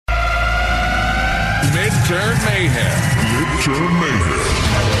Midterm Mayhem. Midterm Mayhem.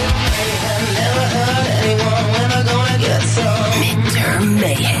 Midterm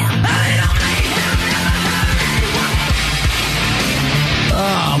Mayhem.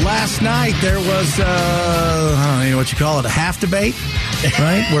 Last night there was, I don't know what you call it, a half debate,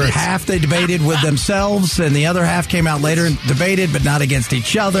 right? Where half they debated with themselves and the other half came out later and debated, but not against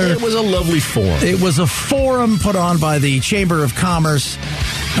each other. It was a lovely forum. It was a forum put on by the Chamber of Commerce.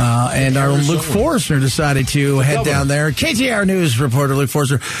 And our Luke Forrester decided to head down there. KTAR News reporter Luke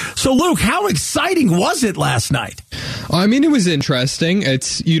Forrester. So, Luke, how exciting was it last night? I mean, it was interesting.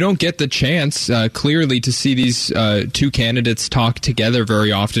 You don't get the chance, clearly, to see these two candidates talk together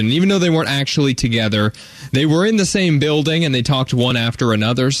very often. Even though they weren't actually together, they were in the same building and they talked one after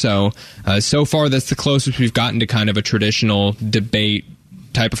another. So far, that's the closest we've gotten to kind of a traditional debate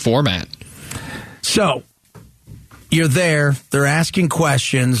type of format. So, you're there. They're asking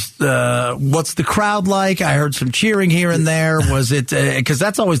questions. What's the crowd like? I heard some cheering here and there. Was it because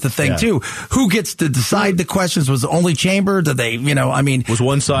that's always the thing too? Who gets to decide the questions? Was the only chamber? Did they? Was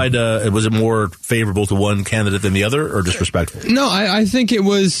one side? Was it more favorable to one candidate than the other, or disrespectful? No, I think it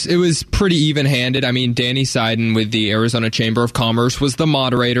was pretty even-handed. I mean, Danny Seiden with the Arizona Chamber of Commerce was the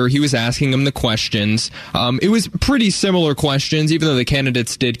moderator. He was asking them the questions. It was pretty similar questions, even though the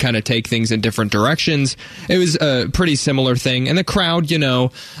candidates did kind of take things in different directions. It was pretty similar thing. And the crowd,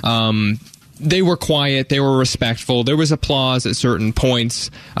 they were quiet, they were respectful, there was applause at certain points,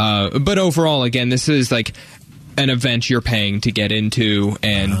 but overall, again, this is like an event you're paying to get into,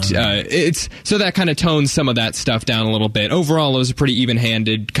 and it's so that kind of tones some of that stuff down a little bit. Overall, it was a pretty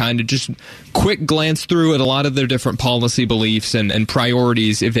even-handed kind of just quick glance through at a lot of their different policy beliefs and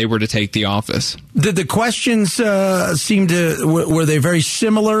priorities if they were to take the office. Did the questions were they very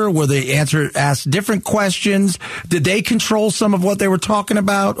similar? Were they asked different questions? Did they control some of what they were talking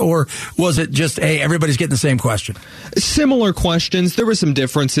about, or was it just, hey, everybody's getting the same question? Similar questions. There were some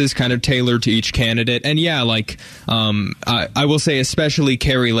differences kind of tailored to each candidate, and I will say especially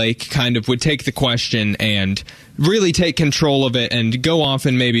Kari Lake kind of would take the question and really take control of it and go off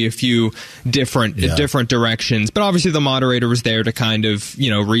in maybe a few different directions. But obviously the moderator was there to kind of,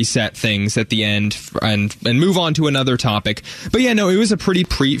 reset things at the end and move on to another topic. But it was a pretty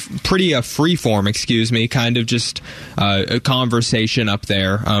free form, kind of just a conversation up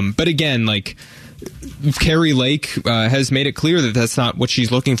there. But again, Kari Lake has made it clear that that's not what she's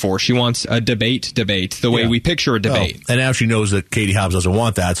looking for. She wants a debate, the way we picture a debate. Oh, and now she knows that Katie Hobbs doesn't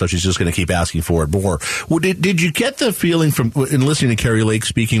want that, so she's just going to keep asking for it more. Well, did you get the feeling from in listening to Kari Lake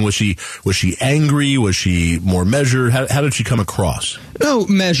speaking? Was she angry? Was she more measured? How did she come across? No,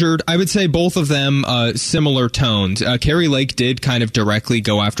 measured. I would say both of them similar tones. Kari Lake did kind of directly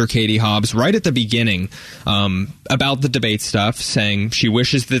go after Katie Hobbs right at the beginning about the debate stuff, saying she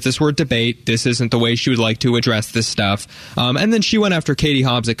wishes that this were a debate. This isn't the way she would like to address this stuff. And then she went after Katie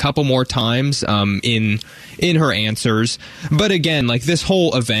Hobbs a couple more times in her answers. But again, this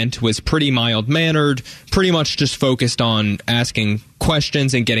whole event was pretty mild-mannered, pretty much just focused on asking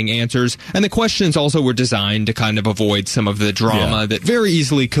questions and getting answers. And the questions also were designed to kind of avoid some of the drama that very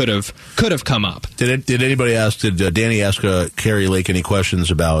easily could have come up. Did anybody ask, did Danny ask Kari Lake any questions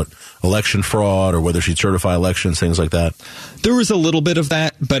about election fraud or whether she'd certify elections, things like that? There was a little bit of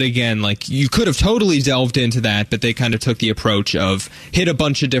that, but again, you could have totally delved into that, but they kind of took the approach of hit a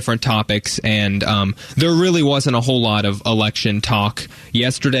bunch of different topics, and there really wasn't a whole lot of election talk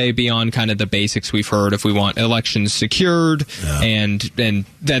yesterday beyond kind of the basics we've heard if we want elections secured and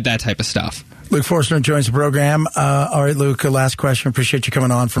that type of stuff. Luke Forrester joins the program. All right, Luke, last question. Appreciate you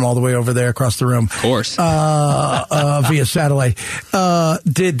coming on from all the way over there across the room. Of course. Via satellite.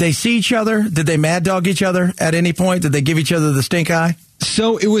 Did they see each other? Did they mad dog each other at any point? Did they give each other the stink eye?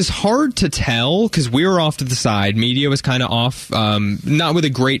 So it was hard to tell because we were off to the side. Media was kind of off, not with a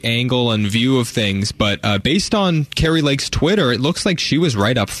great angle and view of things, but based on Kari Lake's Twitter, it looks like she was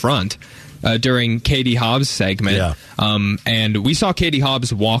right up front during Katie Hobbs' segment. Yeah. And we saw Katie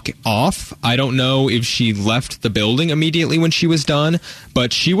Hobbs walk off. I don't know if she left the building immediately when she was done,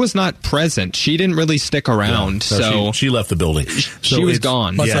 but she was not present. She didn't really stick around. Yeah, so she left the building. She was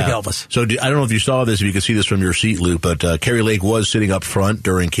gone. Much like Elvis. So I don't know if you saw this, if you could see this from your seat, Luke, but Kari Lake was sitting up front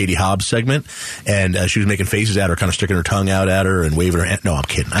during Katie Hobbs' segment, and she was making faces at her, kind of sticking her tongue out at her and waving her hand. No, I'm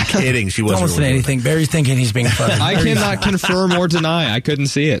kidding. She wasn't. Don't listen to anything. Barry's thinking he's being funny. I cannot confirm or deny. I couldn't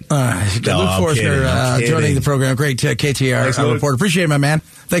see it. Luke I'm Forstner kidding. joining the program. Great KTR Luke. report. Appreciate it, my man.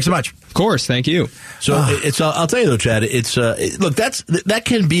 Thanks so much. Of course, thank you. So I'll tell you though, Chad, look, that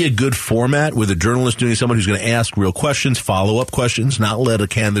can be a good format with a journalist doing someone who's going to ask real questions, follow-up questions, not let a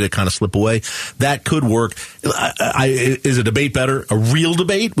candidate kind of slip away. That could work. Is a debate better? A real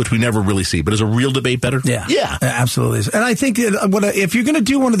debate, which we never really see, but is a real debate better? Yeah, absolutely. And I think if you're going to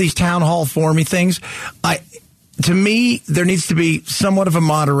do one of these town hall forumy things, to me, there needs to be somewhat of a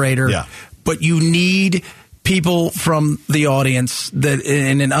moderator, but you need people from the audience that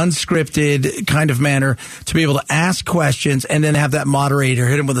in an unscripted kind of manner to be able to ask questions and then have that moderator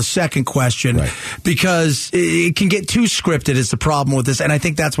hit him with a second question, because it can get too scripted is the problem with this. And I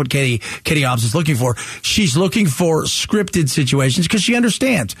think that's what Katie Hobbs is looking for. She's looking for scripted situations because she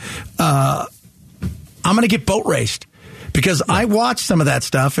understands I'm going to get boat raced. Because I watched some of that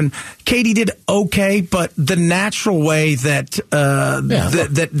stuff, and Katie did okay, but the natural way that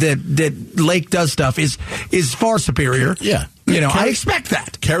Lake does stuff is far superior. Yeah. I expect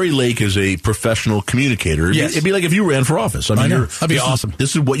that. Carrie Lake is a professional communicator. Yes. It'd be like if you ran for office. I know. That'd be awesome.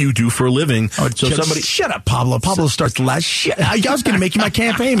 This is what you do for a living. Shut up, Pablo. Pablo starts the last shit. I was going to make you my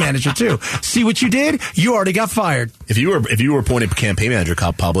campaign manager, too. See what you did? You already got fired. If you were appointed campaign manager,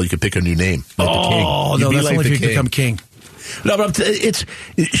 Pablo, you could pick a new name. Like the king. Oh, no, that's only if you become king. No, but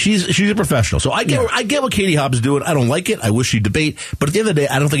she's a professional. So I get what Katie Hobbs is doing. I don't like it. I wish she'd debate. But at the end of the day,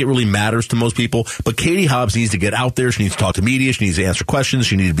 I don't think it really matters to most people. But Katie Hobbs needs to get out there. She needs to talk to media. She needs to answer questions.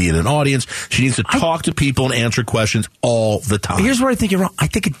 She needs to be in an audience. She needs to talk to people and answer questions all the time. Here's where I think you're wrong. I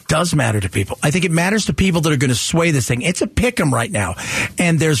think it does matter to people. I think it matters to people that are going to sway this thing. It's a pick'em right now.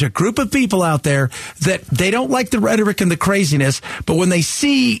 And there's a group of people out there that they don't like the rhetoric and the craziness. But when they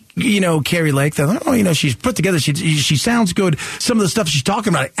see, Carrie Lake, they're like, she's put together. She sounds good. Some of the stuff she's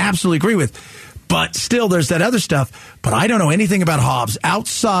talking about, I absolutely agree with. But still, there's that other stuff. But I don't know anything about Hobbs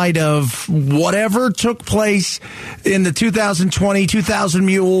outside of whatever took place in the 2020, 2000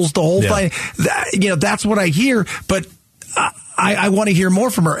 Mules, the whole thing. That's what I hear. But I want to hear more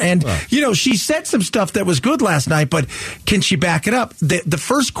from her. And, she said some stuff that was good last night, but can she back it up? The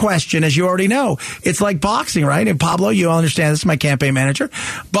first question, as you already know, it's like boxing, right? And Pablo, you understand, this is my campaign manager.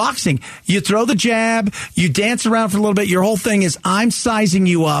 Boxing, you throw the jab, you dance around for a little bit. Your whole thing is, I'm sizing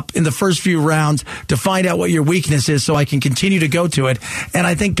you up in the first few rounds to find out what your weakness is so I can continue to go to it. And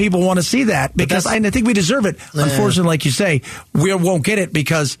I think people want to see that because I think we deserve it. Unfortunately, like you say, we won't get it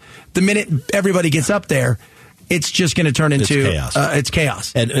because the minute everybody gets up there, it's just going to turn into chaos. It's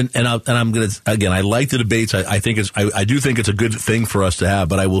chaos. And I'm going to, again, I like the debates. I do think it's a good thing for us to have,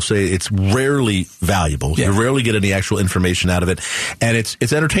 but I will say it's rarely valuable. Yeah. You rarely get any actual information out of it. And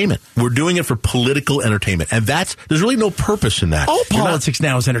it's entertainment. We're doing it for political entertainment. And there's really no purpose in that. All politics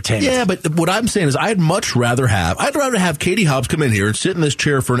now is entertainment. Yeah, but what I'm saying is I'd rather have Katie Hobbs come in here and sit in this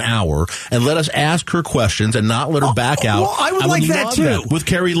chair for an hour and let us ask her questions and not let her back out. Well, I would like that too. That with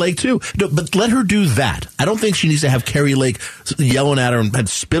Carrie Lake too. No, but let her do that. I don't think she needs to have Carrie Lake yelling at her and had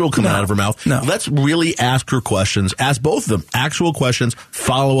spittle coming out of her mouth. No. Let's really ask her questions. Ask both of them. Actual questions,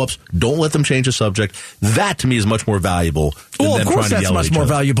 follow-ups. Don't let them change the subject. That, to me, is much more valuable than of course trying to yell that's much more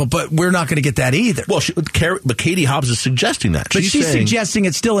valuable, but we're not going to get that either. Well, but Katie Hobbs is suggesting that. But she's suggesting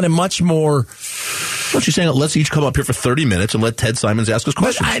it still in a much more... Well, she's saying, let's each come up here for 30 minutes and let Ted Simons ask us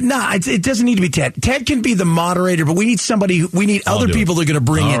questions. It doesn't need to be Ted. Ted can be the moderator, but we need other people that are going to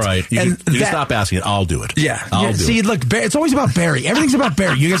bring it. All right. You can stop asking it. I'll do it. Yeah. I'll do it. See, look, it's always about Barry. Everything's about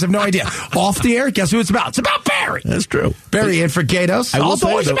Barry. You guys have no idea. Off the air, guess who it's about? It's about Barry. That's true. Barry in for Gatos. Also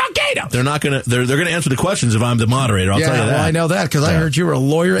always about Gatos. They're not going to. They're going to answer the questions if I'm the moderator. I'll tell you that. Well, I know that because I heard you were a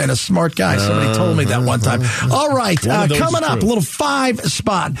lawyer and a smart guy. Somebody told me that one time. All right, coming up, a little 5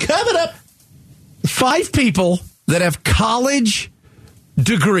 spot. Coming up. 5 people that have college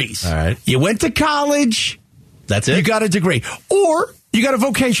degrees. All right. You went to college. That's it. You got a degree. Or you got a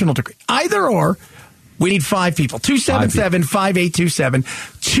vocational degree. Either or. We need 5 people. 277-5827.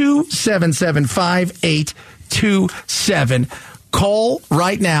 277-5827. Call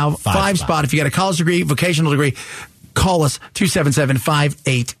right now. 5 spot. If you got a college degree, vocational degree, call us.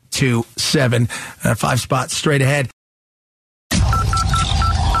 277-5827. 5 spots straight ahead.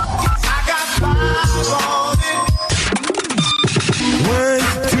 I got 5 on it.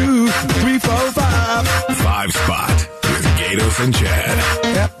 1, 2, 3, 4, 5. 5 spot with Gatos and Chad.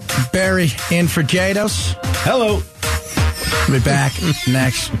 Yep. Barry in for Gatos. Hello. We'll be back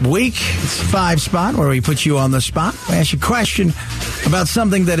next week. It's 5 spot where we put you on the spot. We ask you a question about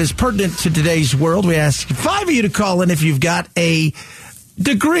something that is pertinent to today's world. We ask 5 of you to call in if you've got a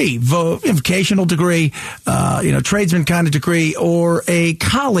degree, vocational degree, tradesman kind of degree, or a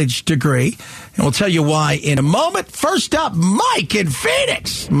college degree. And we'll tell you why in a moment. First up, Mike in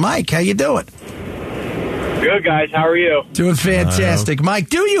Phoenix. Mike, how you doing? Good, guys. How are you? Doing fantastic. Mike,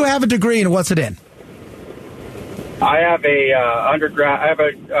 do you have a degree, and what's it in? I have a undergrad. I have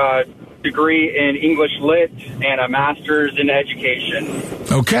a degree in English Lit and a master's in education.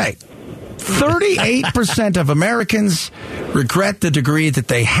 Okay. 38% of Americans regret the degree that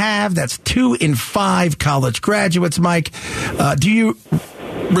they have. That's 2 in 5 college graduates, Mike. Do you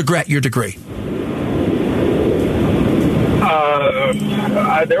regret your degree?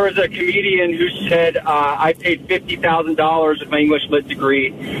 There was a comedian who said, I paid $50,000 with my English Lit degree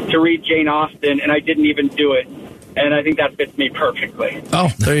to read Jane Austen, and I didn't even do it. And I think that fits me perfectly.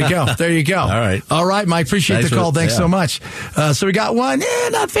 Oh, there you go. There you go. All right, Mike. Appreciate the call. Thanks so much. So we got one.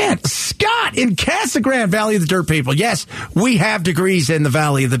 Not bad. Scott in Casa Grande, Valley of the Dirt People. Yes, we have degrees in the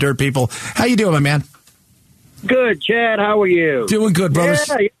Valley of the Dirt People. How you doing, my man? Good, Chad. How are you? Doing good, brother.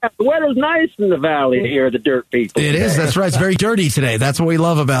 Yeah. The weather's nice in the Valley here, the Dirt People. It is. That's right. It's very dirty today. That's what we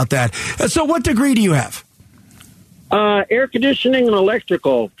love about that. So what degree do you have? Air conditioning and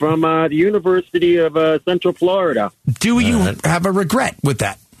electrical from the University of Central Florida. Do you have a regret with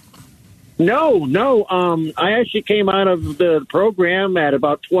that? No. I actually came out of the program at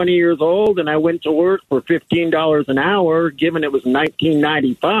about 20 years old, and I went to work for $15 an hour. Given it was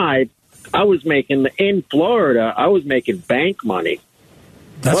 1995, I was making, in Florida, I was making bank money.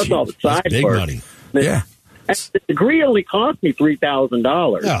 Plus all the side big work. money. Yeah. The degree only cost me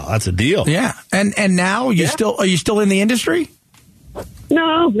 $3,000. Yeah, that's a deal. Yeah, and now are you still in the industry?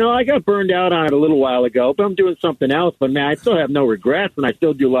 No, I got burned out on it a little while ago, but I'm doing something else. But man, I still have no regrets, and I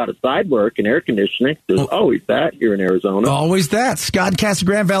still do a lot of side work and air conditioning. There's always that here in Arizona. Always that. Scott, Casa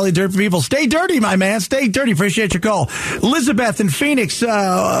Grande, Valley Dirt People. Stay dirty, my man. Stay dirty. Appreciate your call. Elizabeth in Phoenix,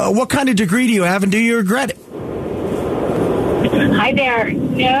 what kind of degree do you have, and do you regret it? Hi there.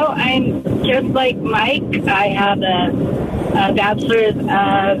 No, I'm just like Mike. I have a bachelor's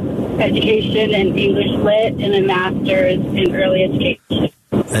of education in English Lit and a master's in early education.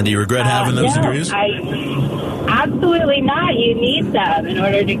 And do you regret having those degrees? Absolutely not. You need them in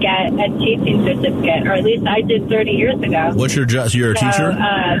order to get a teaching certificate, or at least I did 30 years ago. What's your job? You're a teacher?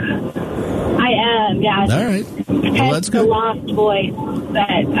 I am, yeah. All right. Well, that's good. The lost voice,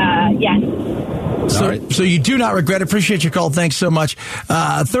 but yes. So you do not regret it. Appreciate your call. Thanks so much.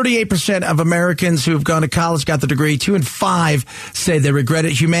 38% of Americans who have gone to college got the degree. 2 in 5 say they regret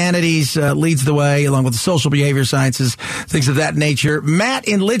it. Humanities leads the way, along with the social behavior sciences, things of that nature. Matt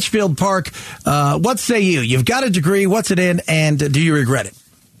in Litchfield Park, what say you? You've got a degree. What's it in, and do you regret it?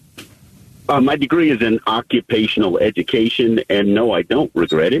 My degree is in occupational education, and no, I don't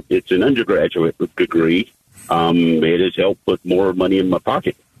regret it. It's an undergraduate degree. It has helped put more money in my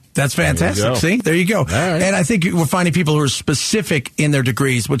pocket. That's fantastic. See, there you go. Right. And I think we're finding people who are specific in their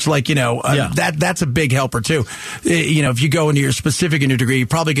degrees, which, that's a big helper too. If you go into your specific in your degree, you're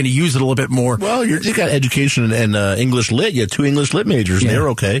probably going to use it a little bit more. Well, you got education and English Lit. You had 2 English Lit majors, and they're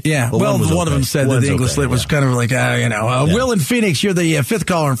okay. Yeah. Well, one of them said that the English Lit was kind of like, Will in Phoenix, you're the 5th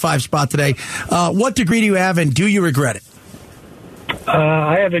caller in 5 spot today. What degree do you have, and do you regret it?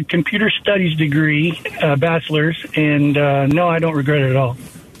 I have a computer studies degree, bachelor's, and no, I don't regret it at all.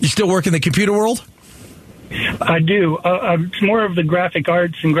 You still work in the computer world? I do. It's more of the graphic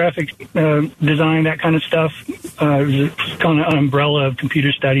arts and graphic design, that kind of stuff. It's kind of an umbrella of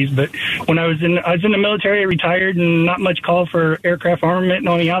computer studies. But when I was in the military, I retired, and not much call for aircraft armament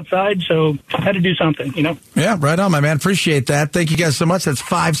on the outside, so I had to do something, Yeah, right on, my man. Appreciate that. Thank you guys so much. That's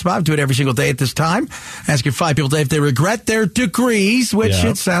 5 spot. I do it every single day at this time. Asking 5 people today if they regret their degrees, which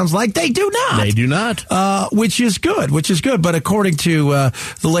it sounds like they do not. They do not. Which is good. But according to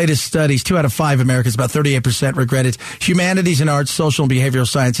the latest studies, 2 out of 5 Americans, about 38%, regretted. Humanities and arts, social and behavioral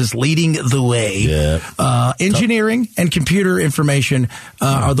sciences leading the way. Yeah. Engineering and computer information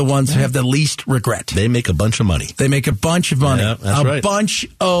are the ones who have the least regret. They make a bunch of money. They make a bunch of money. Yeah, that's right. Bunch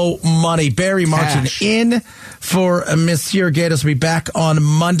of money. Barry Martin in for Monsieur Gatos. Will be back on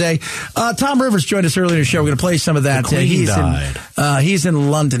Monday. Tom Rivers joined us earlier in the show. We're going to play some of that. The Queen died. He's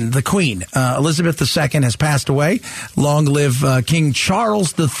in London. The Queen, Elizabeth II, has passed away. Long live King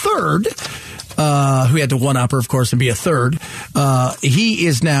Charles III. Who had to one-up her, of course, and be a third. He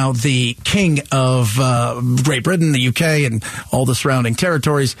is now the king of Great Britain, the UK, and all the surrounding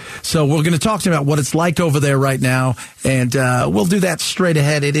territories. So we're going to talk to him about what it's like over there right now, and we'll do that straight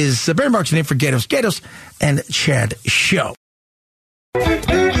ahead. It is Barry Marks in for Gatos and Chad Show.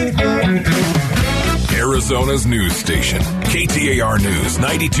 Arizona's news station. KTAR News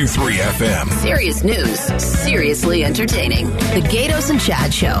 92.3 FM. Serious news, seriously entertaining. The Gatos and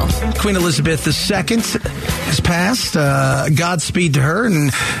Chad Show. Queen Elizabeth II has passed. Godspeed to her.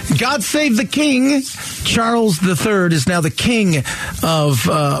 And God save the King. Charles III is now the King of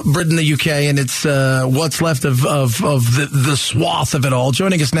Britain, the UK, and it's what's left of the swath of it all.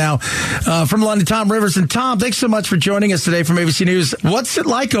 Joining us now from London, Tom Rivers. And Tom, thanks so much for joining us today from ABC News. What's it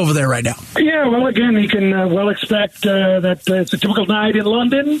like over there right now? Yeah, well, again, you can well expect that it's a typical night in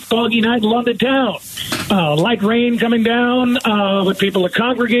London, foggy night in London town. Light rain coming down, but people are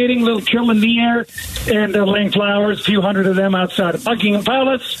congregating, a little chill in the air, and laying flowers, a few hundred of them outside of Buckingham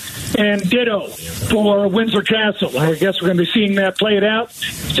Palace, and ditto for Windsor Castle. I guess we're going to be seeing that played out,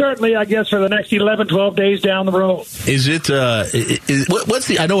 certainly, I guess, for the next 11, 12 days down the road. Is it, what's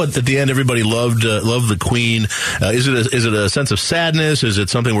the, I know at the end everybody loved the Queen. Is it a sense of sadness? Is it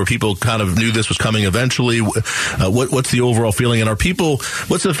something where people kind of knew this was coming eventually? What's the overall feeling? And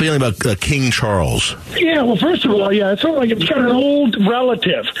what's the feeling about King Charles? Yeah, well, first of all, it's sort of like you've got an old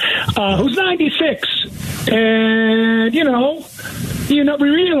relative who's 96. And, we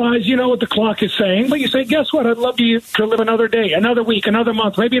realize, what the clock is saying, but you say, guess what? I'd love to live another day, another week, another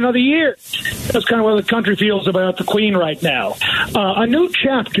month, maybe another year. That's kind of what the country feels about the Queen right now. A new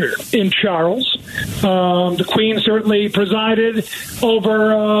chapter in Charles. The Queen certainly presided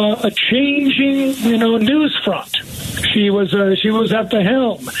over a changing, news front. She was at the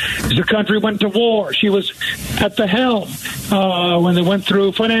helm as the country went to war. She was at the helm when they went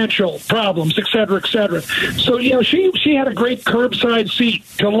through financial problems, et cetera, et cetera. So, she had a great curbside seat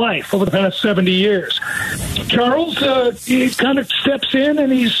to life over the past 70 years. Charles, he kind of steps in,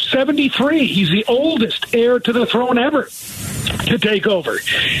 and he's 73. He's the oldest heir to the throne ever to take over.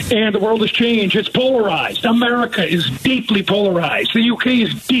 And the world has changed. It's polarized. America is deeply polarized. The UK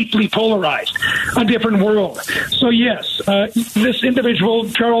is deeply polarized. A different world. So, yes, this individual,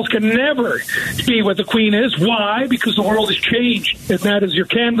 Charles, can never be what the Queen is. Why? Because the world has changed. And that is your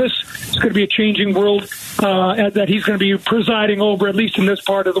canvas. It's going to be a changing world that he's going to be presiding over, at least in this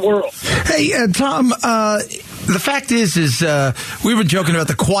part of the world. Hey, Tom, the fact is we were joking about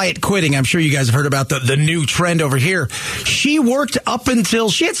the quiet quitting. I'm sure you guys have heard about the new trend over here. She worked up until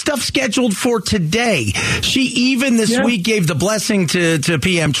she had stuff scheduled for today. She even this week gave the blessing to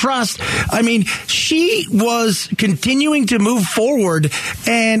PM Trust. I mean, she was continuing to move forward,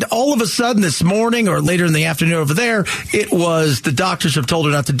 and all of a sudden this morning or later in the afternoon over there, it was the doctors have told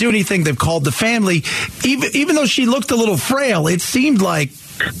her not to do anything. They've called the family. Even though she looked a little frail, it seemed like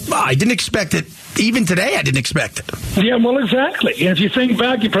I didn't expect it. Even today, I didn't expect it. Yeah, well, exactly. And if you think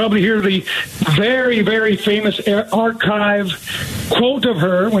back, you probably hear the very, very famous archive quote of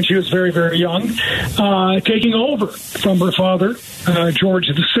her when she was very, very young, taking over from her father, George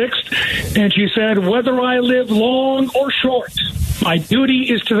VI. And she said, "Whether I live long or short, my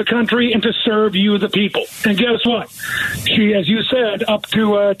duty is to the country and to serve you, the people." And guess what? She, as you said, up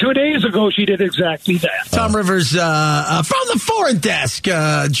to 2 days ago, she did exactly that. Tom Rivers from the Foreign Desk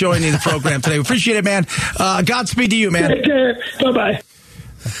joining the program today. We appreciate it, man. Godspeed to you, man. Take care. Bye-bye.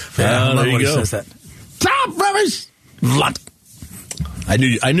 There you go. Says that. Tom Rivers, London. I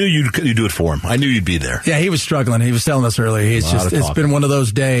knew you'd do it for him. I knew you'd be there. Yeah, he was struggling. He was telling us earlier. It's been one of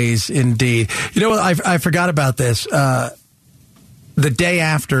those days, indeed. You know what? I forgot about this. The day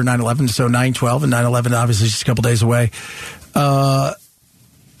after 9/11, so 9/12 and 9/11, obviously just a couple days away.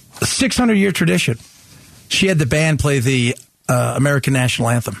 600-year tradition. She had the band play the American national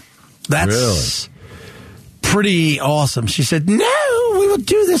anthem. That's pretty awesome. She said, "No, we will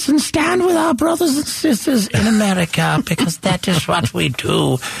do this and stand with our brothers and sisters in America because that is what we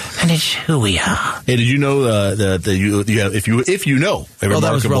do, and it's who we are." Hey, did you know that you have, if you know a remarkable?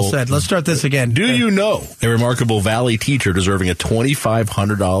 That was well said. Let's start this again. Do you know a remarkable Valley teacher deserving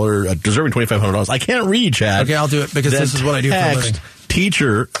 $2,500? I can't read, Chad. Okay, I'll do it because this is what I do for a living.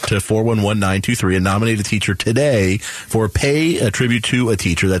 Teacher to 411-923 and nominate a teacher today for Pay a Tribute to a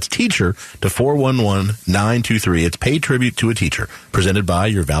Teacher. That's teacher to 411-923. It's Pay Tribute to a Teacher, presented by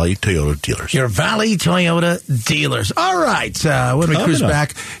your Valley Toyota dealers. Your Valley Toyota dealers. All right. When we cruise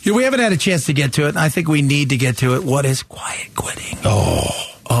back, we haven't had a chance to get to it, and I think we need to get to it. What is quiet quitting? Oh,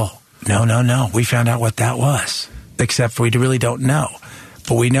 no. We found out what that was, except we really don't know.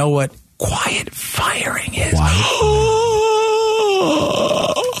 But we know what quiet firing is.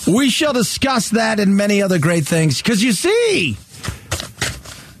 We shall discuss that and many other great things. Because you see,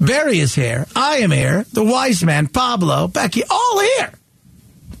 Barry is here. I am here. The wise man, Pablo, Becky, all here.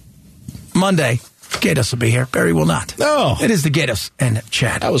 Monday, Gatos will be here. Barry will not. No. It is the Gatos and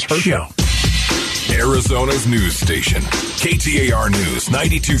Chad that was show. Arizona's news station. KTAR News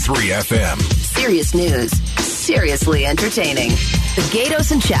 92.3 FM. Serious news. Seriously entertaining. The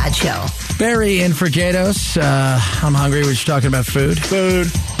Gatos and Chad Show. Barry in for Gatos. I'm hungry. We're just talking about food.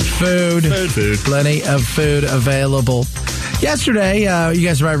 Food. Plenty of food available. Yesterday, you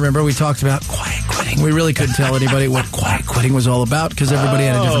guys might remember, we talked about quiet quitting. We really couldn't tell anybody what quiet quitting was all about because everybody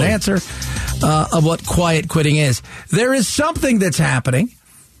had a different answer of what quiet quitting is. There is something that's happening,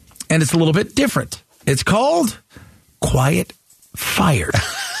 and it's a little bit different. It's called quiet fired.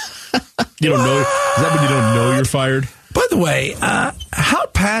 You don't know? Does that mean you don't know you're fired? By the way, how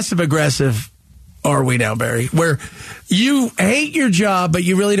passive-aggressive are we now, Barry? Where you hate your job, but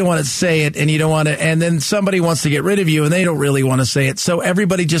you really don't want to say it, and you don't want to, and then somebody wants to get rid of you, and they don't really want to say it, so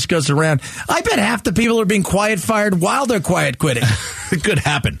everybody just goes around. I bet half the people are being quiet fired while they're quiet quitting. It could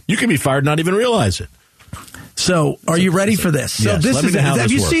happen. You can be fired and not even realize it. So, are you ready for this? Yes, so this let me is. know how Have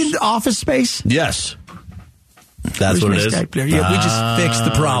this you works. seen Office Space? Yes. That's what it is? Yeah, we just fixed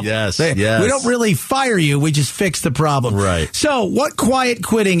the problem. Yes. We don't really fire you. We just fix the problem. Right. So what quiet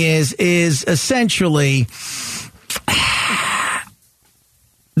quitting is essentially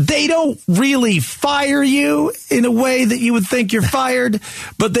they don't really fire you in a way that you would think you're fired,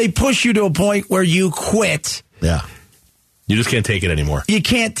 but they push you to a point where you quit. Yeah. You just can't take it anymore. You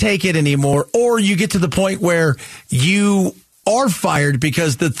can't take it anymore, or you get to the point where you are fired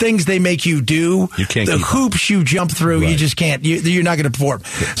because the things they make you do, the hoops you jump through, you just can't. You're not going to perform.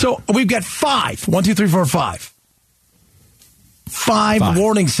 So we've got 5. 1, 2, 3, 4, 5. 5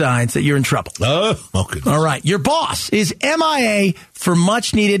 warning signs that you're in trouble. Oh, goodness. All right. Your boss is MIA for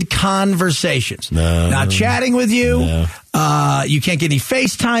much-needed conversations. Not chatting with you. You can't get any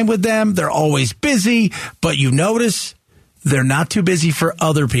FaceTime with them. They're always busy, but you notice they're not too busy for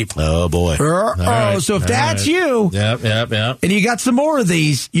other people. Oh, boy. So if that's you, Yep. and you got some more of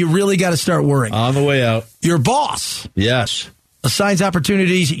these, you really got to start worrying. On the way out. Your boss. Yes. Assigns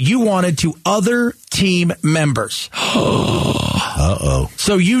opportunities you wanted to other team members. Uh-oh.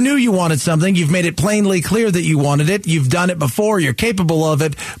 So you knew you wanted something. You've made it plainly clear that you wanted it. You've done it before. You're capable of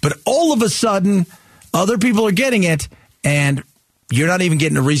it. But all of a sudden, other people are getting it, and you're not even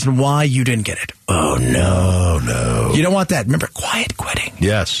getting a reason why you didn't get it. Oh, no. You don't want that. Remember, quiet quitting.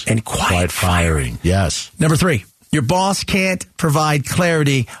 Yes. And quiet firing. Yes. Number 3, your boss can't provide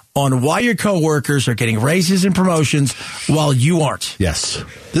clarity on why your coworkers are getting raises and promotions while you aren't. Yes.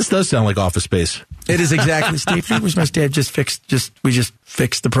 This does sound like Office Space. It is exactly. Steve, where's my dad? We just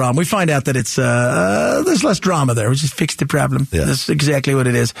fixed the problem. We find out that it's there's less drama there. We just fixed the problem. Yes. That's exactly what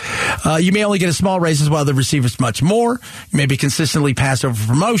it is. You may only get a small raises while the receivers much more. You may be consistently passed over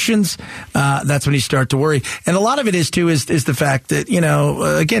promotions. That's when you start to worry. And a lot of it is too is the fact that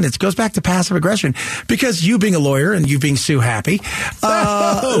again it goes back to passive aggression because you being a lawyer and you being Sue happy.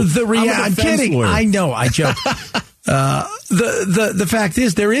 I'm kidding. Lawyer. I know. I joke. The fact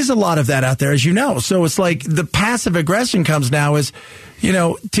is there is a lot of that out there, as you know. So it's like the passive aggression comes now is,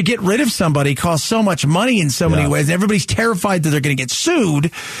 to get rid of somebody costs so much money in so many ways. Everybody's terrified that they're going to get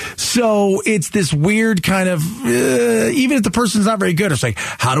sued. So it's this weird kind of, even if the person's not very good, it's like,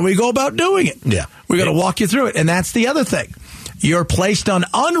 how do we go about doing it? Yeah. We got to walk you through it. And that's the other thing. You're placed on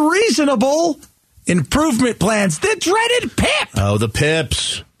unreasonable improvement plans. The dreaded PIP. Oh, the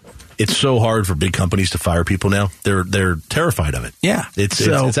PIPs. It's so hard for big companies to fire people now. They're terrified of it. Yeah.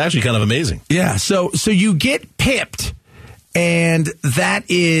 It's actually kind of amazing. Yeah. So you get pipped, and that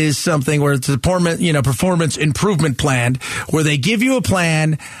is something where it's a performance improvement plan where they give you a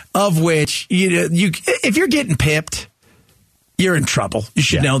plan of which if you're getting pipped, you're in trouble. You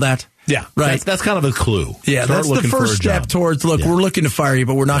should know that. Yeah, right. That's kind of a clue. Yeah, Start that's the first step towards, we're looking to fire you,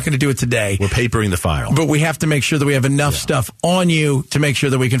 but we're not going to do it today. We're papering the file. But we have to make sure that we have enough stuff on you to make sure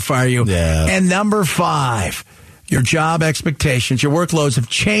that we can fire you. Yeah. And number 5, your job expectations, your workloads have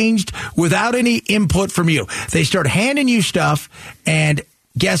changed without any input from you. They start handing you stuff, and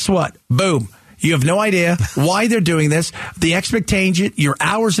guess what? Boom. You have no idea why they're doing this. The expectation, your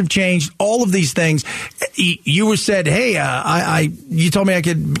hours have changed, all of these things. You were said, hey, you told me I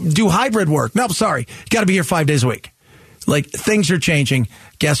could do hybrid work. No, sorry. You got to be here 5 days a week. Like, things are changing.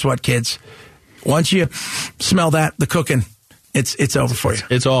 Guess what, kids? Once you smell the cooking, it's over for you.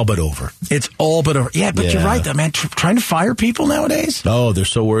 It's all but over. It's all but over. Yeah, but you're right, though, man. Trying to fire people nowadays? Oh, they're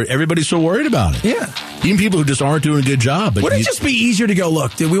so worried. Everybody's so worried about it. Yeah. Even people who just aren't doing a good job. But Wouldn't it just be easier to go,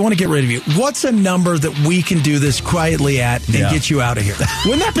 look, dude, we want to get rid of you. What's a number that we can do this quietly at and get you out of here?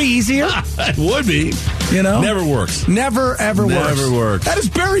 Wouldn't that be easier? It would be. Never works. Never, ever works. Never works. That is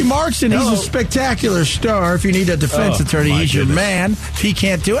Barry Markson. He's a spectacular star. If you need a defense attorney, he's your man. If he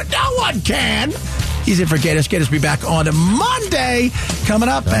can't do it, no one can. He's in for Gatos. Gatos will be back on Monday. Coming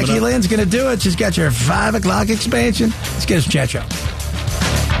up, Becky Lynn's going to do it. She's got your 5 o'clock expansion. Let's get us Chat Show.